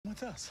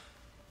with us.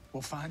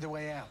 We'll find a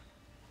way out.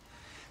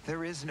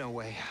 There is no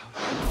way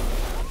out.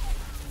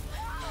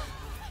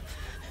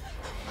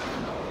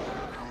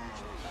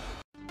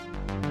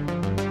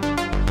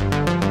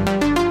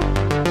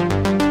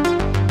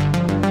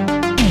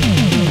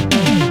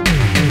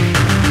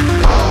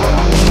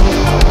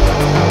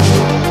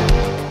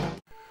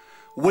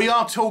 We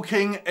are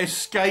talking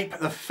Escape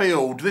the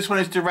Field. This one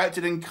is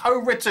directed and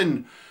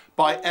co-written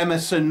by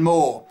Emerson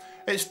Moore.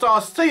 It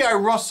stars Theo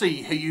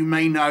Rossi, who you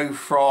may know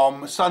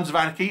from Sons of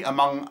Anarchy,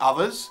 among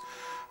others.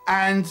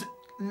 And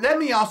let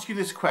me ask you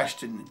this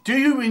question. Do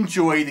you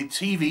enjoy the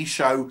TV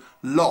show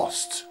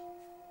Lost?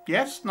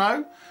 Yes?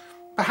 No?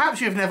 Perhaps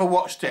you've never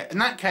watched it. In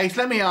that case,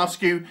 let me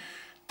ask you,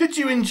 did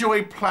you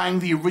enjoy playing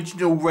the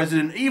original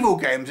Resident Evil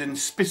games and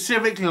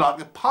specifically like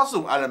the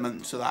puzzle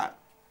element to that?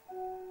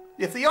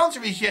 If the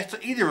answer is yes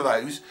to either of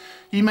those,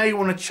 you may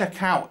want to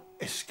check out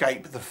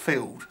Escape the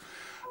Field.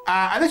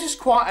 And this is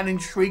quite an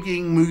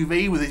intriguing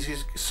movie. This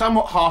is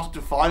somewhat hard to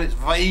define. It's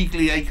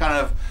vaguely a kind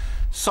of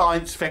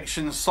science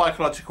fiction,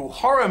 psychological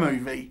horror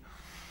movie.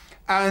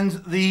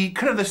 And the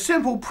kind of the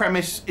simple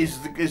premise is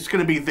going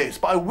to be this.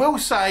 But I will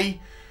say,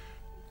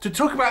 to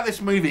talk about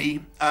this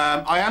movie,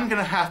 I'm not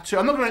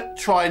going to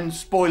try and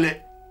spoil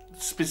it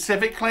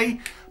specifically,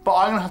 but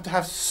I'm going to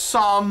have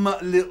some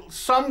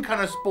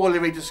kind of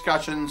spoilery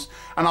discussions,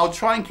 and I'll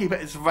try and keep it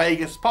as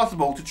vague as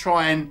possible to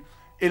try and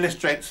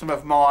illustrate some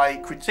of my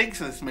critiques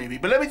of this movie.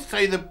 But let me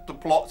tell you the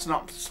plot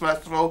synopsis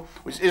first of all,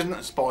 which isn't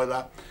a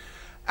spoiler.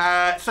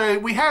 So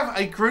we have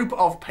a group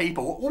of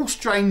people, all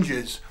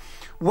strangers,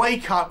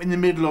 wake up in the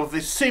middle of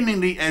this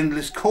seemingly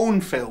endless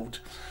cornfield,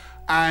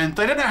 and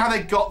they don't know how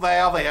they got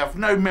there. They have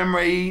no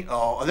memory,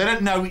 or they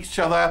don't know each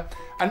other.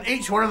 And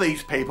each one of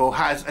these people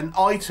has an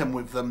item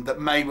with them that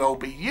may well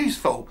be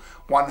useful.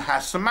 One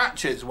has some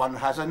matches, one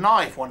has a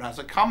knife, one has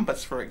a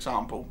compass, for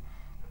example.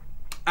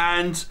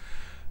 And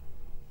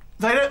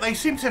they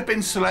seem to have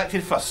been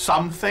selected for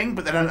something,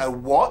 but they don't know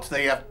what.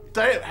 They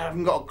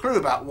haven't got a clue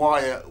about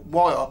why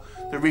or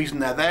the reason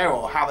they're there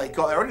or how they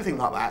got there or anything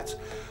like that.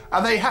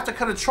 And they have to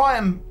kind of try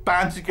and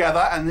band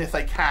together, and if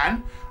they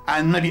can,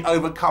 and maybe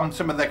overcome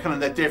some of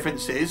their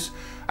differences,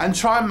 and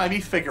try and maybe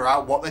figure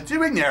out what they're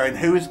doing there and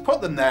who has put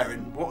them there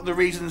and what are the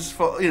reasons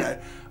for, they're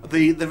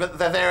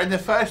there in the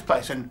first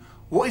place, and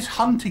what is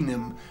hunting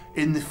them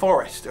in the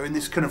forest, or in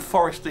this kind of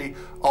forestry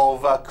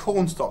of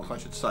corn stalks, I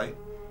should say.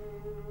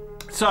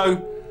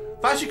 So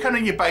that's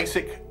your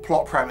basic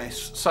plot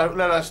premise. So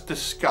let us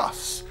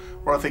discuss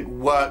what I think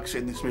works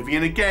in this movie.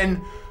 And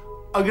again,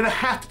 I'm going to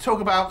have to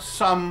talk about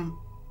some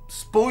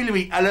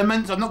spoilery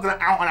elements. I'm not going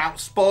to out and out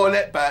spoil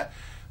it, but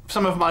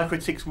some of my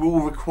critiques will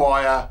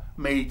require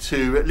me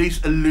to at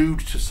least allude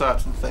to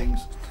certain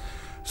things.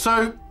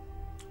 So,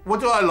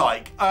 what do I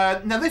like?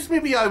 Now, this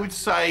movie, I would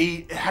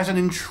say, has an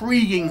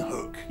intriguing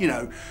hook.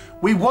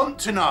 We want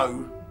to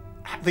know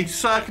the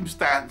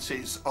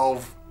circumstances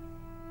of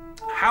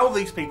how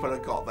these people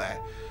have got there.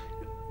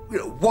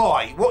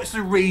 Why? What's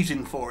the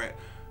reason for it?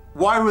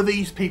 Why were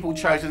these people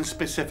chosen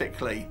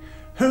specifically?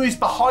 Who is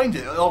behind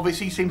it? It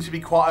obviously seems to be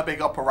quite a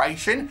big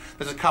operation.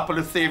 There's a couple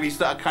of theories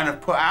that are kind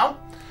of put out.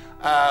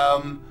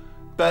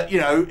 But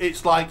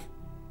it's like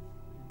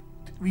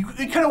you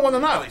kind of want to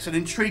know. It's an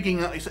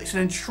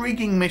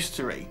intriguing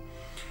mystery,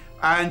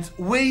 and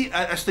we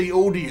as the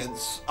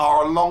audience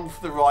are along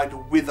for the ride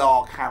with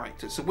our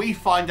characters. So we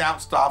find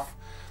out stuff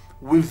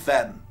with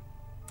them.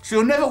 So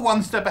you're never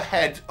one step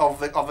ahead of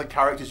the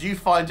characters. You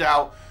find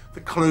out the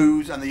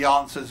clues and the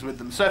answers with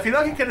them. So if you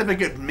like kind of a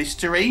good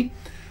mystery,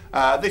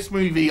 this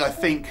movie I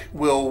think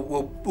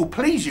will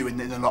please you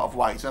in a lot of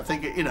ways. I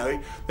think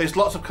there's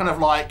lots of kind of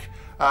like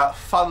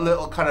fun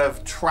little kind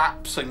of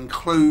traps and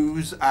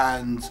clues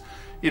and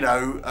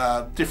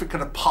different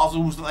kind of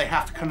puzzles that they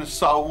have to kind of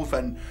solve,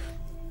 and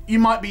you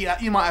might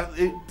have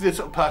the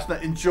sort of person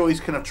that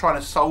enjoys kind of trying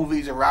to solve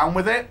these around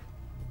with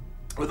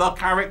our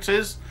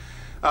characters.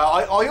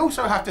 I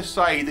also have to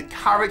say the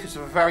characters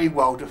are very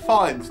well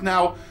defined.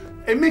 Now,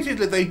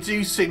 admittedly, they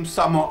do seem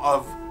somewhat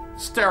of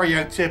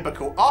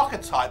stereotypical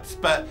archetypes,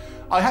 but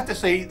I have to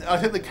say I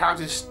think the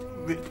characters,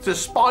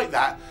 despite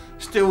that,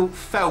 still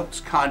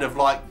felt kind of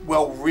like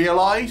well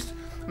realised,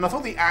 and I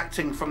thought the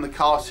acting from the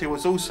cast here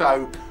was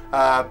also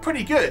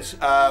pretty good.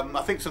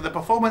 I think so. The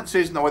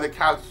performances and the way the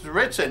characters are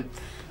written,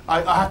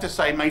 I have to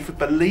say, made for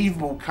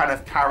believable kind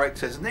of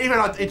characters. And even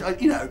I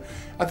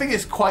think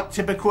it's quite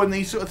typical in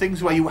these sort of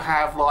things where you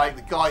have like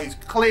the guy who's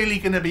clearly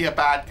going to be a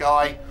bad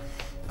guy,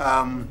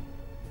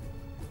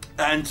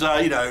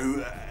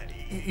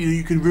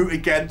 you can root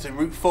against and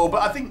root for.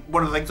 But I think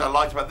one of the things I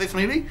liked about this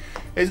movie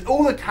is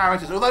all the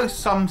characters, although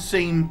some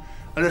seem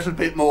a little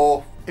bit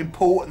more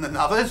important than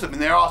others. I mean,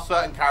 there are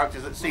certain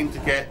characters that seem to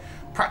get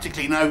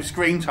practically no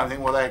screen time. I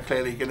think, well, they're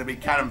clearly going to be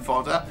cannon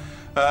fodder.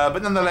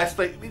 But nonetheless,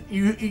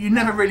 you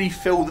never really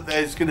feel that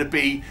there's going to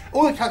be...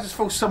 All the characters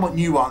feel somewhat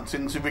nuanced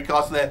in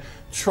regards to their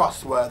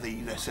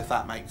trustworthiness, if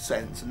that makes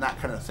sense, and that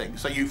kind of thing.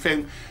 So you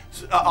think,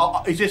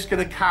 is this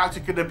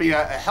character going to be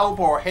a help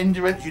or a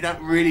hindrance? You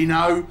don't really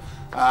know.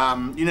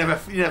 You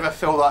never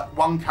feel that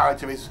one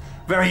character is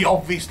very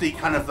obviously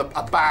kind of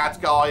a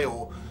bad guy,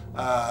 or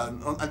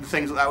and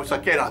things like that, which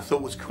again I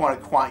thought was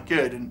quite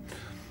good. And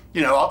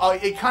you know,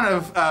 it kind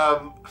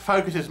of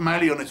focuses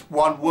mainly on this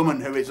one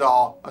woman who is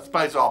I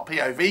suppose our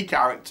POV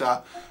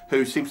character,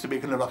 who seems to be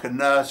kind of like a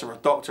nurse or a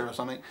doctor or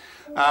something.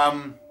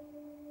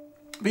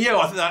 But yeah,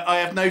 I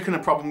have no kind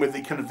of problem with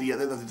the kind of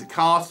the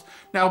cast.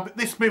 Now,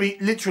 this movie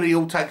literally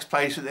all takes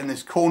place in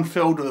this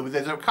cornfield.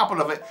 There's a couple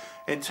of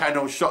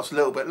internal shots a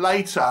little bit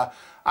later,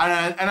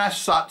 and as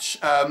such,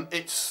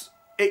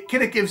 it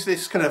kind of gives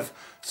this kind of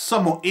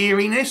somewhat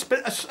eeriness,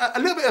 but a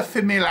little bit of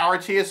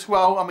familiarity as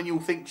well. I mean, you'll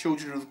think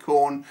Children of the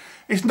Corn.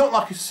 It's not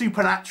like a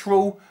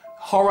supernatural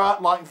horror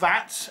like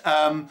that,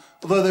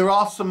 although there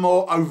are some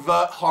more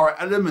overt horror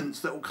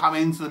elements that will come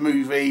into the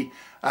movie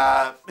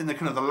in the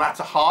kind of the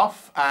latter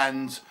half,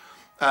 and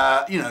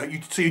you know,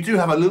 so you do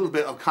have a little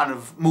bit of kind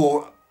of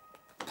more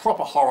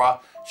proper horror,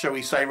 shall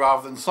we say,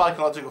 rather than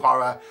psychological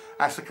horror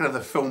as the kind of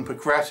the film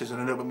progresses, and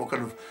a little bit more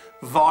kind of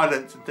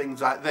violence and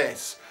things like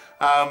this.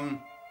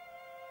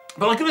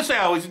 But I'm going to say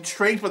I was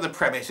intrigued by the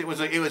premise. It was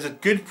a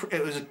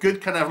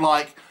good kind of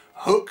like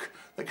hook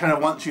that kind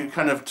of wants you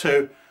kind of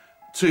to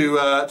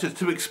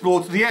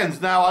explore to the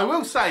ends. Now, I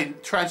will say,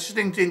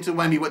 transitioning into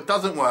maybe what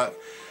doesn't work.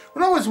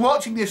 When I was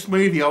watching this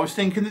movie, I was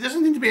thinking there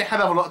doesn't seem to be a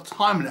hell of a lot of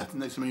time left in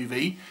this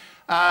movie.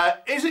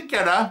 Is it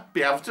gonna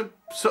be able to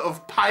sort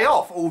of pay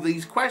off all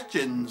these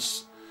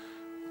questions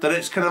that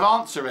it's kind of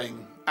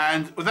answering?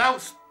 And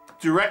without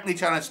directly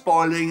trying to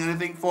spoiling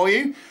anything for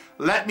you,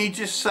 let me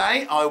just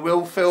say I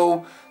will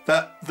feel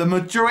that the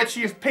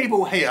majority of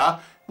people here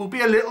will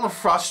be a little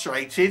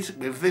frustrated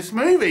with this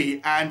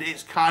movie and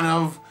its kind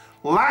of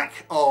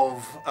lack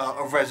of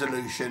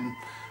resolution.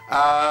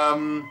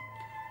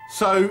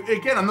 So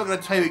again, I'm not going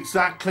to tell you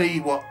exactly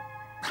what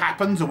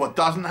happens or what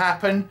doesn't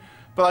happen,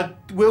 but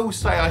I will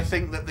say I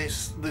think that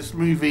this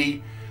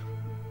movie,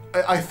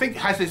 I think,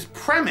 has this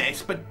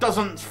premise, but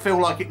doesn't feel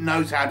like it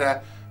knows how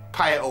to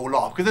pay it all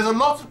off. Because there's a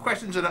lot of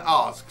questions that it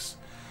asks,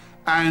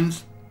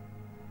 and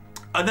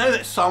I know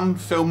that some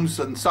films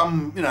and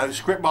some, you know,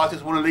 script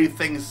writers want to leave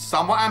things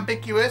somewhat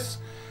ambiguous,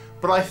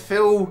 but I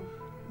feel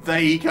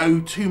they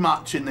go too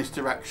much in this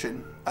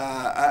direction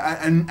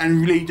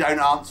and really don't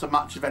answer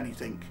much of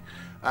anything.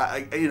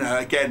 You know,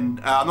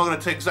 again, I'm not going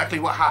to tell you exactly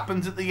what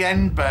happens at the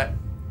end, but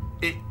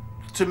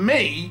to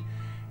me,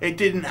 it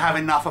didn't have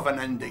enough of an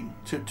ending,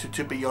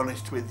 to be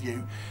honest with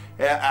you.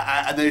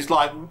 And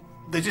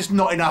there's just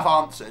not enough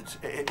answered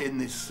in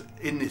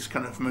this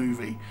kind of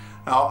movie.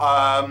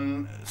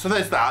 So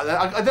there's that.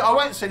 I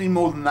won't say any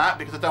more than that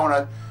because I don't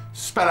want to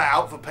spell it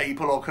out for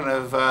people or kind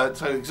of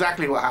tell you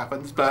exactly what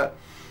happens. But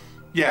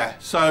yeah,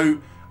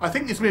 so I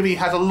think this movie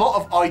has a lot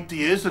of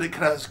ideas that it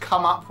kind of has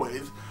come up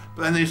with,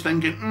 but then they're just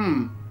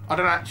thinking, I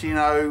don't actually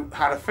know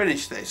how to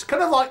finish this.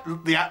 Kind of like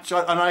the actual,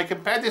 and I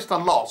compared this to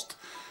Lost,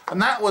 and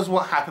that was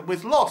what happened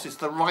with Lost, is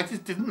the writers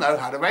didn't know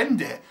how to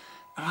end it.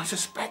 And I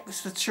suspect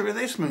this is true of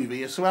this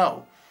movie as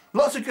well.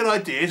 Lots of good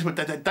ideas, but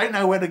they don't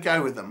know where to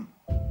go with them.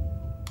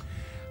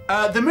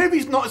 The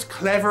movie's not as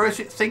clever as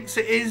it thinks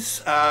it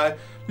is.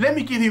 Let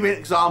me give you an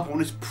example,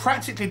 and it's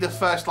practically the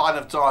first line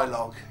of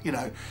dialogue. You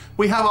know,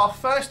 we have our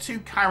first two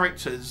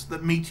characters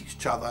that meet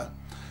each other,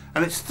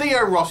 and it's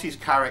Theo Rossi's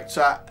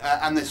character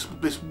and this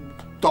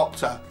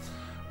doctor.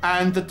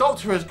 And the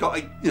doctor has got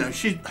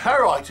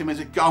her item is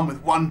a gun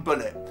with one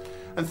bullet.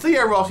 And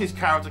Theo Rossi's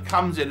character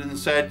comes in and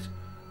said,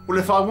 well,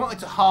 if I wanted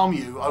to harm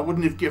you, I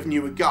wouldn't have given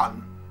you a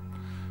gun.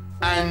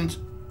 And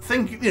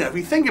if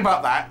you think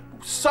about that,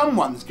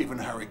 someone's given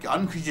her a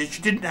gun because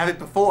she didn't have it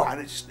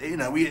beforehand.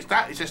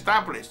 It's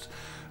established.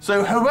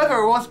 So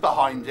whoever was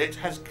behind it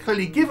has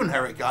clearly given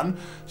her a gun.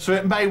 So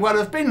it may well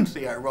have been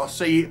Theo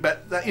Rossi,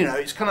 but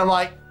it's kind of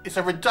like it's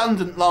a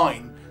redundant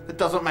line that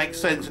doesn't make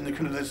sense in the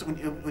kind of this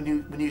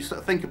when you sort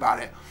of think about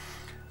it.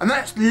 And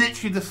that's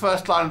literally the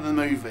first line of the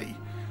movie,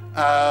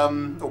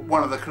 or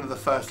one of the kind of the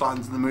first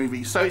lines in the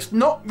movie. So it's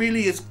not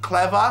really as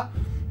clever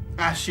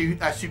as you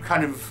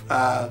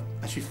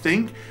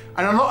think.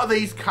 And a lot of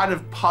these kind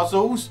of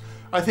puzzles,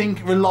 I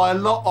think, rely a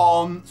lot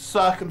on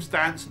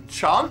circumstance and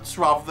chance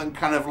rather than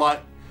kind of like,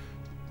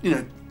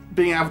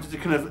 being able to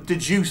kind of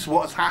deduce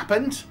what's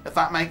happened, if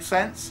that makes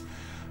sense.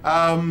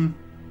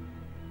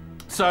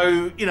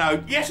 So,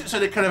 yes, it's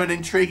a kind of an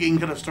intriguing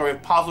kind of story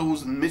of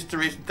puzzles and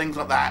mysteries and things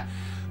like that,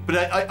 but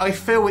I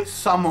feel it's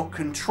somewhat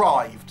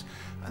contrived.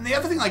 And the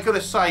other thing I got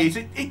to say is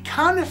it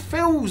kind of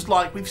feels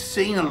like we've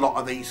seen a lot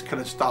of these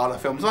kind of style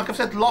of films. Like I've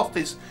said, Lost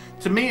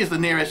to me is the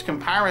nearest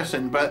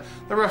comparison, but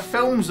there are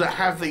films that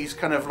have these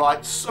kind of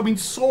like,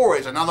 Saw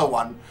is another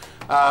one.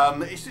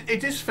 It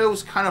just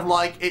feels kind of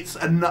like it's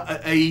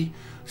a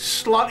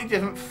slightly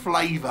different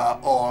flavour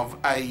of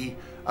a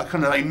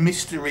kind of a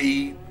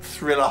mystery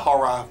thriller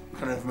horror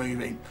kind of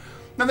movie.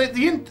 Now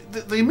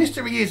the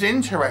mystery is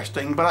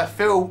interesting, but I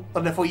feel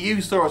that if we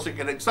use Saw as a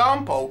good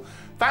example,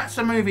 that's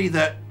a movie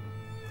that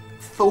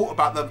thought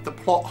about the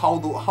plot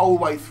the whole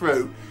way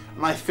through,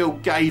 and I feel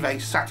gave a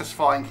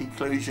satisfying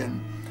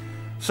conclusion.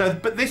 So,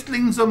 but this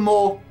leans on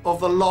more of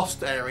the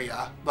Lost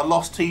area, the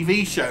Lost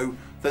TV show,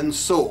 than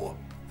Saw.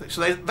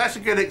 So that's a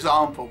good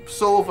example.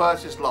 Saw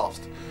versus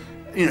Lost.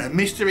 You know,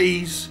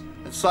 mysteries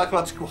and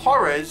psychological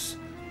horrors.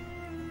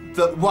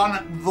 The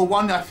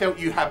one I felt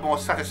you had more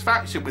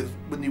satisfaction with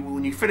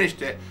when you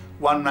finished it.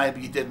 One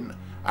maybe you didn't.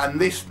 And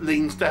this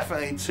leans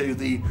definitely to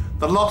the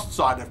Lost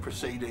side of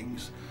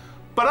proceedings.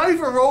 But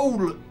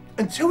overall,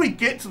 until we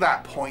get to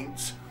that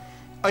point,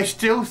 I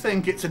still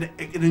think it's an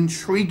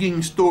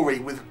intriguing story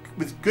with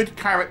good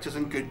characters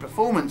and good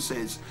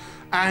performances.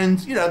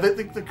 And you know,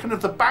 the kind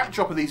of the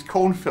backdrop of these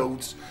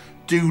cornfields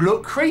do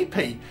look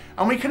creepy,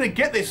 and we kind of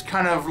get this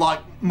kind of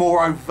like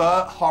more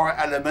overt horror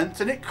element,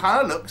 and it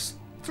kind of looks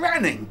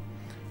threatening.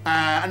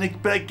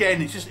 But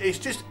again, it's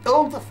just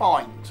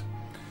ill-defined.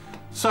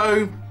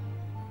 So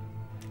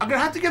I'm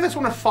gonna have to give this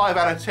one a 5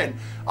 out of 10.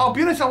 I'll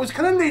be honest, I was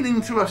kind of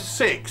leaning to a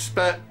 6,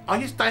 but I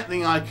just don't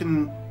think I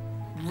can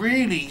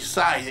really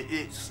say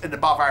it's an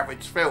above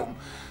average film.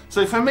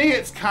 So for me,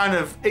 it's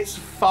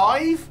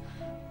 5,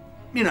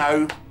 you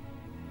know,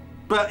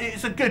 but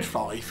it's a good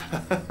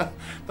 5.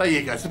 There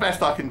you go, it's the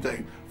best I can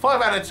do.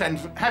 5 out of 10.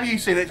 Have you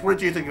seen it? What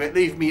did you think of it?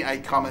 Leave me a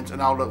comment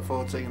and I'll look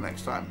forward to seeing you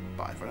next time.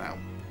 Bye for now.